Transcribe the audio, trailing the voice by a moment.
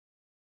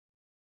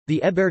The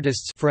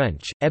Hébertists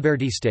French,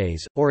 Hébertistes,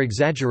 or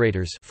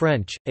exaggerators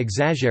French,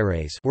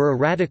 exagérés were a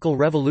radical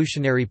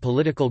revolutionary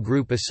political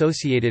group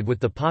associated with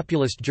the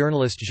populist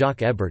journalist Jacques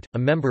Hébert, a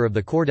member of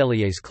the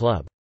Cordeliers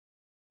Club.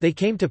 They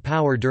came to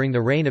power during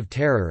the Reign of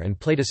Terror and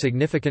played a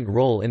significant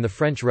role in the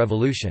French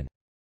Revolution.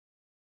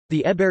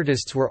 The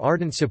Hébertists were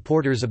ardent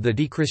supporters of the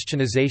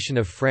dechristianization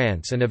of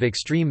France and of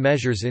extreme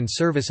measures in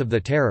service of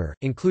the Terror,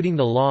 including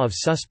the law of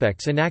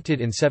suspects enacted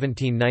in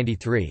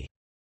 1793.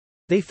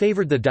 They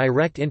favored the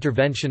direct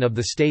intervention of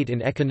the state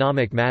in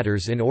economic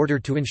matters in order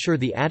to ensure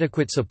the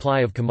adequate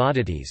supply of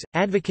commodities,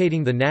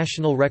 advocating the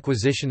national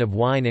requisition of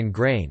wine and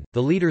grain.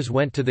 The leaders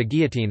went to the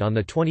guillotine on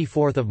the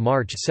 24th of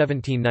March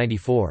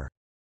 1794.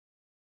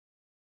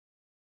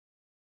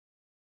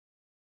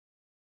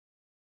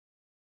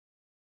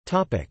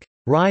 Topic: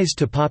 Rise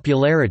to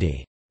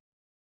popularity.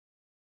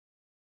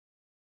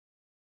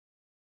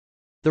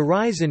 The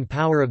rise in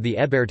power of the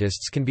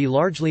Hébertists can be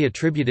largely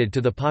attributed to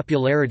the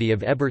popularity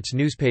of Hébert's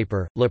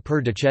newspaper, Le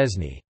Père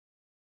Duchesne.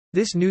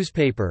 This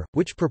newspaper,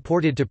 which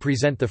purported to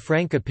present the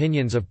frank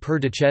opinions of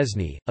Père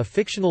Duchesne, a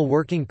fictional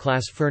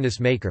working-class furnace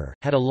maker,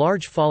 had a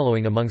large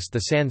following amongst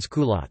the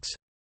sans-culottes.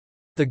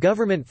 The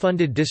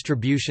government-funded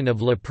distribution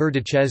of Le Père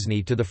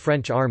Duchesne to the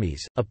French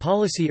armies, a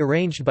policy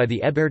arranged by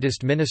the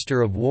Hébertist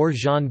Minister of War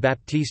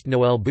Jean-Baptiste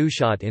Noël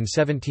Bouchot in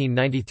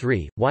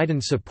 1793,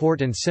 widened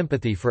support and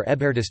sympathy for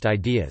Hébertist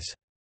ideas.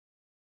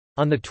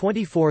 On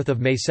 24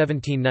 May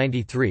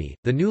 1793,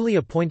 the newly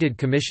appointed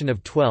Commission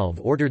of 12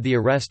 ordered the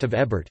arrest of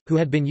Hébert, who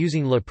had been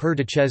using Le Père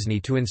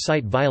Duchesne to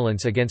incite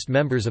violence against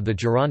members of the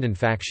Girondin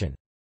faction.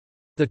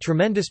 The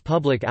tremendous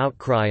public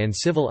outcry and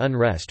civil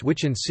unrest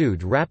which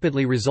ensued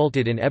rapidly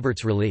resulted in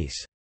Hébert's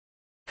release.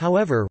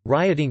 However,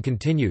 rioting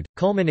continued,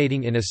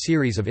 culminating in a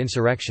series of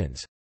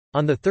insurrections.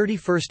 On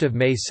 31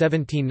 May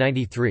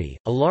 1793,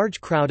 a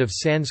large crowd of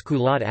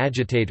sans-culotte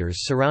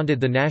agitators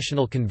surrounded the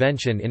National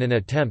Convention in an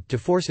attempt to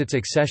force its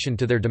accession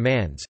to their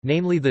demands,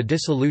 namely the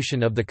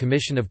dissolution of the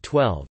Commission of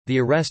 12, the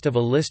arrest of a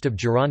list of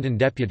Girondin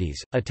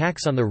deputies,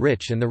 attacks on the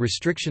rich and the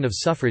restriction of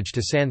suffrage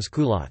to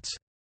sans-culottes.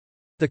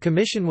 The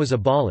commission was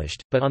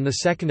abolished, but on 2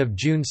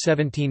 June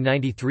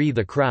 1793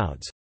 the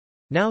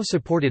crowds—now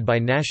supported by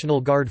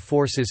National Guard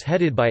forces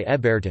headed by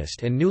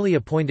Hébertist and newly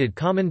appointed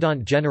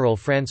Commandant General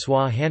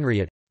François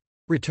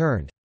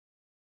Henriot—returned.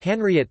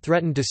 Henriot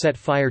threatened to set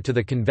fire to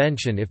the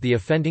convention if the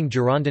offending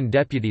Girondin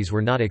deputies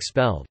were not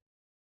expelled.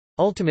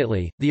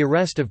 Ultimately, the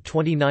arrest of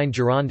 29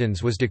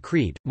 Girondins was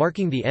decreed,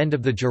 marking the end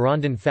of the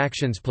Girondin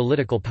faction's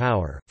political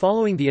power.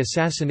 Following the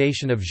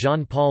assassination of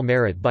Jean-Paul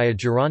Marat by a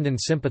Girondin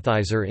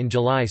sympathizer in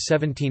July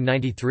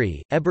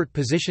 1793, Hébert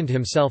positioned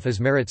himself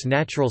as Marat's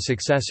natural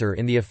successor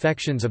in the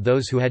affections of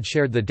those who had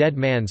shared the dead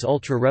man's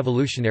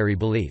ultra-revolutionary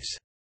beliefs.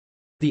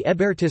 The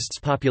Hébertists'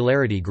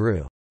 popularity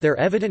grew. Their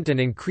evident and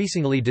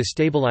increasingly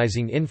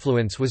destabilizing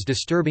influence was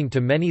disturbing to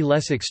many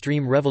less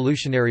extreme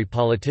revolutionary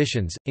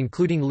politicians,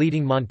 including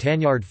leading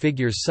Montagnard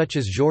figures such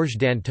as Georges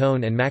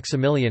Danton and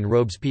Maximilien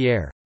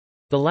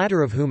Robespierre—the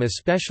latter of whom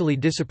especially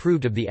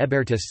disapproved of the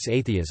Hébertists'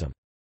 atheism.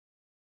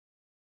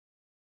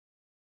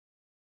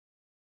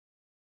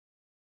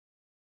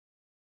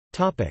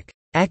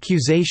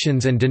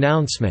 Accusations and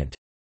denouncement.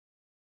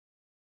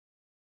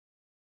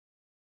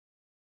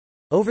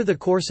 Over the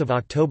course of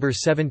October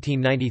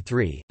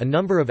 1793, a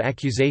number of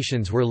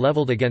accusations were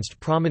leveled against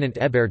prominent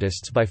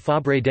Hébertists by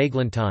Fabre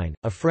d'Églantine,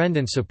 a friend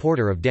and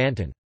supporter of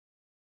Danton.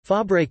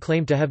 Fabre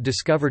claimed to have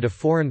discovered a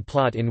foreign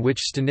plot in which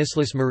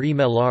Stanislas Marie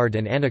Mellard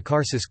and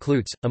Anacharsis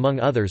Clootz, among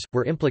others,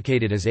 were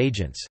implicated as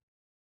agents.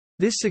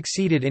 This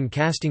succeeded in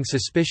casting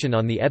suspicion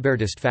on the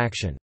Hébertist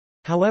faction.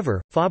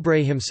 However,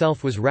 Fabre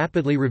himself was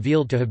rapidly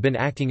revealed to have been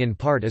acting in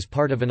part as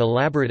part of an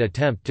elaborate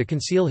attempt to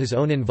conceal his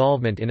own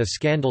involvement in a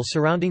scandal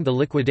surrounding the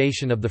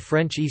liquidation of the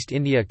French East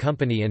India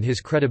Company, and his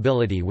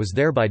credibility was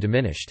thereby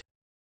diminished.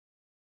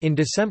 In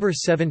December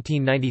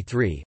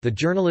 1793, the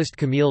journalist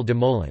Camille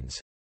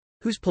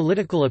Desmoulins—whose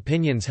political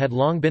opinions had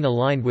long been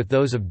aligned with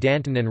those of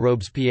Danton and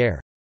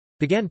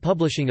Robespierre—began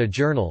publishing a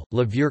journal,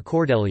 Le Vieux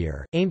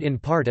Cordelier, aimed in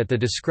part at the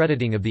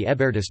discrediting of the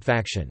Hébertist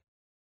faction.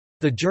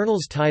 The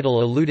journal's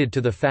title alluded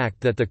to the fact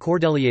that the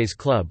Cordeliers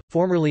Club,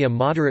 formerly a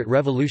moderate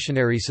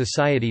revolutionary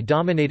society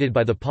dominated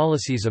by the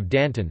policies of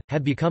Danton,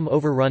 had become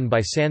overrun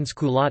by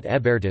sans-culotte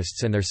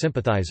Hébertists and their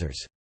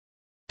sympathizers.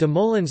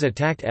 Desmoulins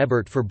attacked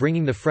Hébert for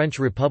bringing the French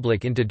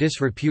Republic into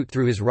disrepute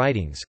through his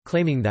writings,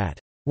 claiming that,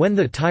 "when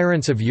the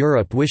tyrants of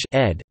Europe wish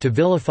to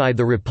vilify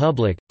the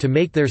Republic, to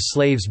make their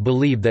slaves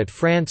believe that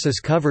France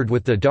is covered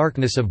with the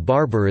darkness of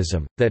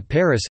barbarism, that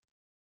Paris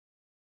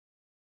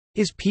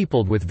is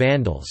peopled with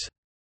Vandals."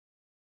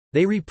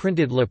 They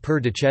reprinted Le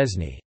Père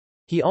Duchesne.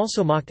 He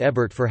also mocked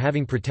Hébert for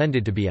having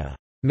pretended to be a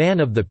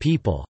 «man of the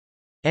people»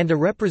 and a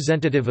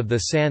representative of the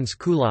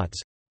sans-culottes,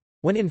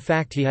 when in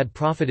fact he had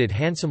profited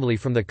handsomely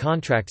from the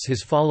contracts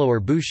his follower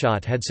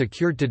Bouchot had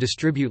secured to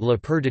distribute Le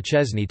Père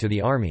Duchesne to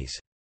the armies.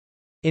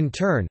 In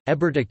turn,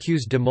 Hébert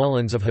accused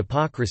Desmoulins of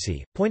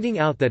hypocrisy, pointing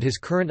out that his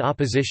current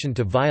opposition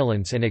to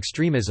violence and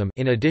extremism,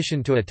 in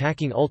addition to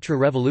attacking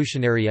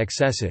ultra-revolutionary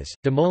excesses,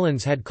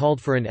 Desmoulins had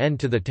called for an end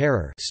to the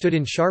terror, stood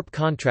in sharp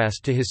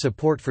contrast to his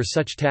support for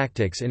such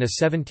tactics in a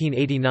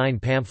 1789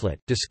 pamphlet,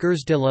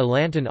 Discours de la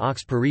Lanterne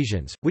aux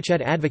Parisiens, which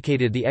had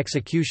advocated the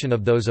execution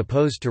of those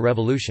opposed to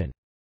revolution.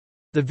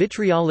 The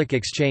vitriolic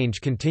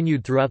exchange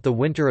continued throughout the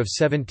winter of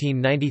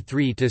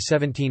 1793 to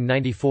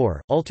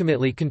 1794,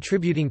 ultimately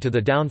contributing to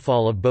the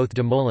downfall of both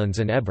Desmoulins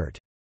and Hébert.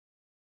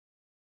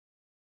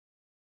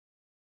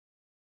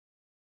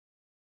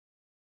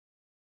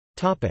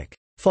 Topic: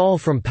 Fall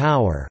from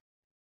power.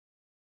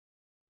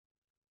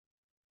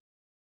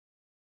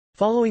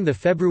 Following the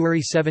February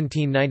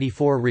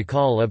 1794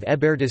 recall of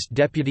Hébertist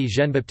deputy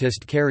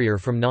Jean-Baptiste Carrier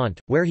from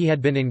Nantes, where he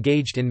had been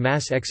engaged in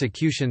mass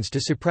executions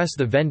to suppress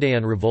the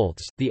Vendéen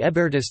revolts, the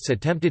Hébertists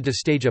attempted to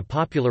stage a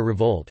popular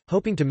revolt,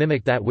 hoping to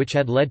mimic that which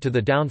had led to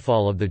the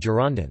downfall of the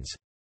Girondins.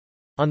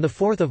 On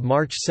 4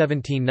 March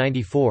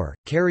 1794,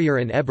 Carrier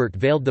and Hébert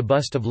veiled the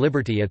bust of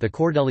Liberty at the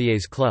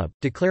Cordeliers Club,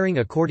 declaring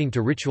according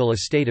to ritual a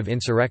state of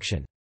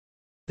insurrection.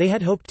 They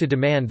had hoped to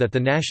demand that the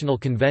National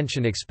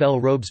Convention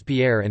expel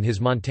Robespierre and his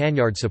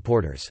Montagnard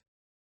supporters.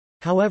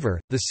 However,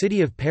 the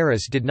city of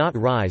Paris did not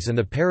rise and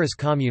the Paris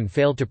Commune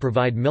failed to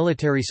provide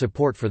military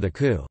support for the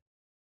coup.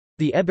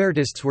 The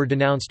Hébertists were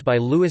denounced by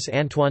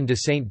Louis-Antoine de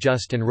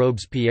Saint-Just and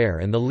Robespierre,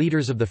 and the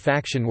leaders of the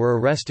faction were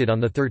arrested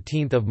on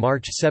 13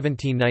 March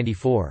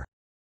 1794.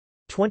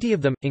 20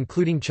 of them,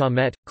 including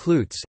Chaumette,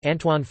 Cloutz,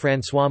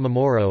 Antoine-François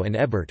Memoro and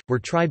Hébert, were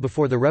tried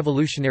before the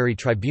Revolutionary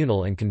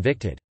Tribunal and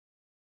convicted.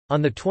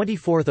 On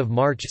 24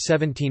 March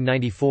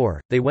 1794,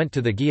 they went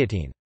to the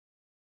guillotine.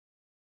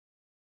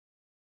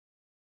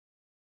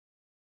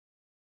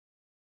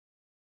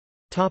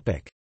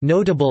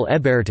 Notable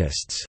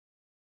Hébertists.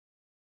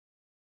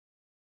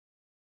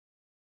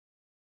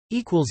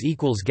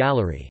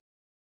 Gallery